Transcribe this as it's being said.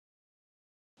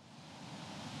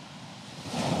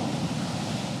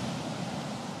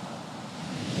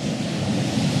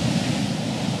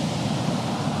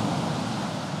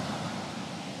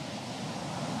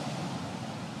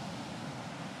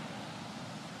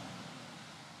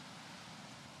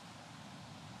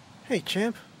Hey,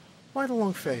 champ. Why the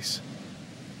long face?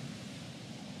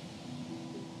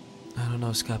 I don't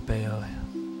know, Scott Baio.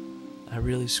 I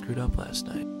really screwed up last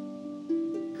night.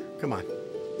 Come on,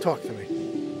 talk to me.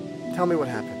 Tell me what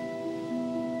happened.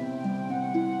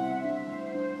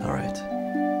 Alright,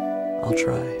 I'll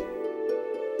try.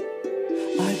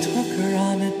 I took her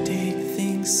on a date,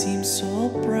 things seemed so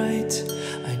bright.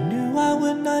 I knew I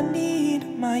would not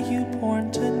need my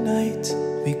YouPorn tonight.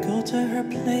 We go to her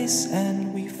place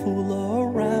and we fool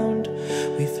around.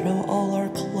 We throw all our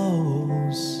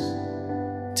clothes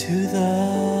to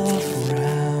the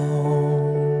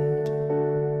ground.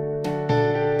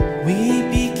 We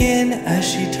begin as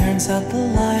she turns out the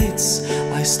lights.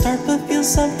 I start but feel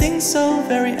something so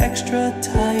very extra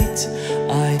tight.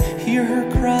 I hear her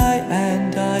cry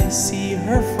and I see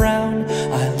her frown.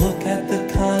 I look at the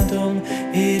condom,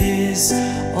 it is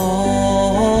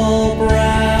all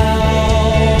brown.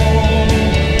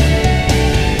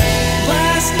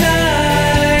 Last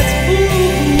night,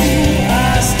 ooh,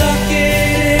 I stuck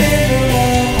it in the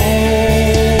wrong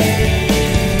hole.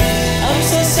 I'm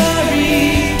so sorry,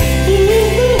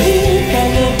 ooh, from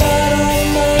the bottom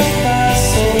of my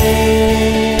soul,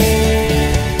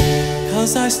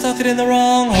 'cause I stuck it in the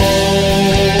wrong hole.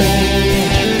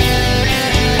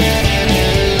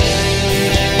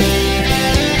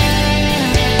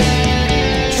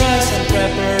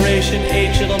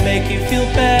 H, it'll make you feel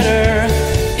better.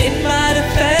 In my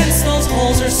defense, those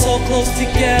holes are so close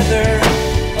together.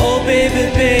 Oh baby,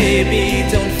 baby,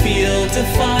 don't feel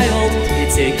defiled.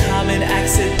 It's a common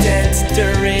accident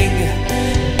during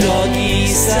doggy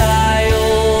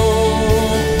style.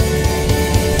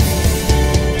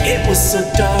 It was so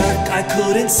dark, I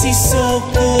couldn't see so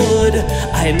good.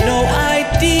 I had no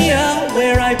idea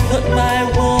where I put my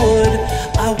wood.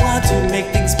 I want to make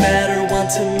things better, want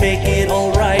to make it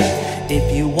alright.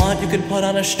 If you want, you can put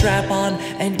on a strap-on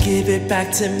and give it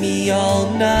back to me all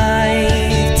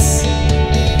night.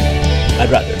 I'd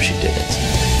rather if she didn't.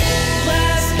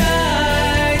 Last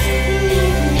night,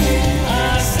 ooh,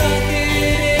 I stuck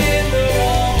it in the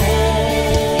wrong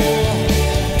hole.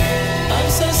 I'm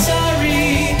so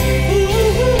sorry, ooh,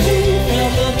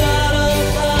 from the bottom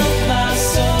of my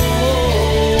soul.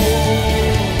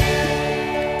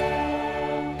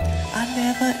 I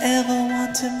never ever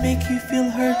want to make you feel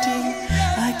hurting.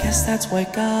 I guess that's why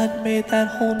God made that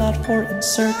hole not for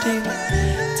inserting.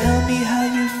 Tell me how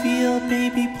you feel,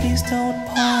 baby, please don't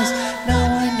pause. Now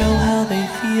I know how they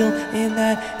feel in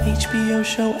that HBO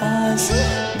show Oz.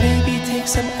 Maybe take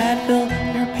some Advil,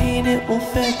 your pain it will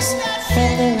fix.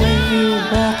 From the way you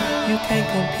walk, you can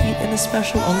compete in the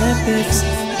Special Olympics.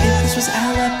 If this was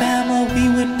Alabama, we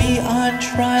would be on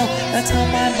trial. That's how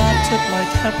my mom took my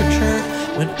temperature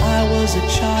when I was a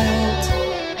child.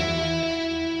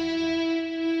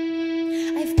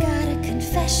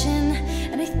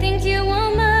 And I think you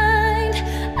won't mind.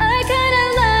 I kinda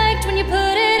liked when you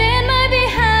put it in my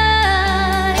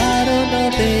behind. I don't know,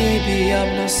 baby,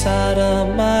 I'm no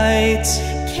sodomite.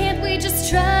 Can't we just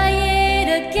try it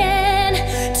again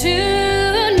tonight?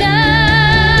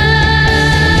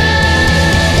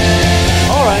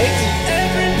 Alright.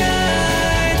 Every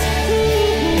night,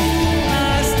 ooh,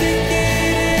 I stick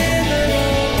it in the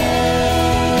wrong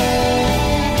hole.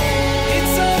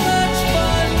 It's so much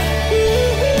fun,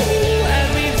 ooh, and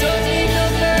we don't need no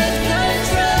birth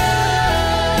control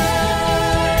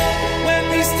when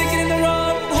we stick it in the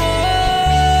wrong hole.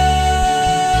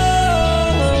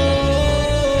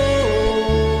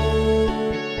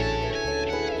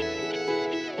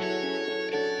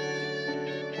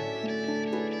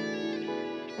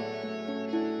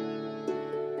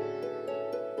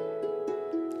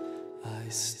 I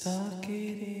stuck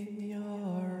it in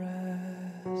your ass.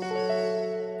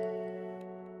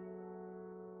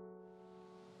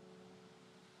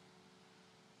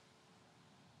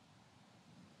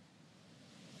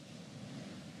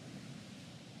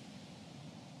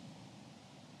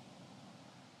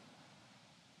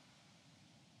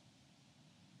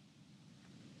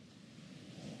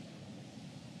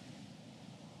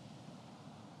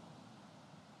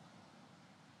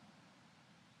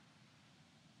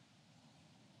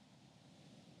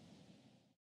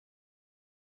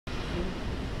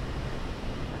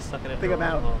 I think I'm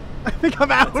out. I think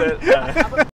I'm out. That's it.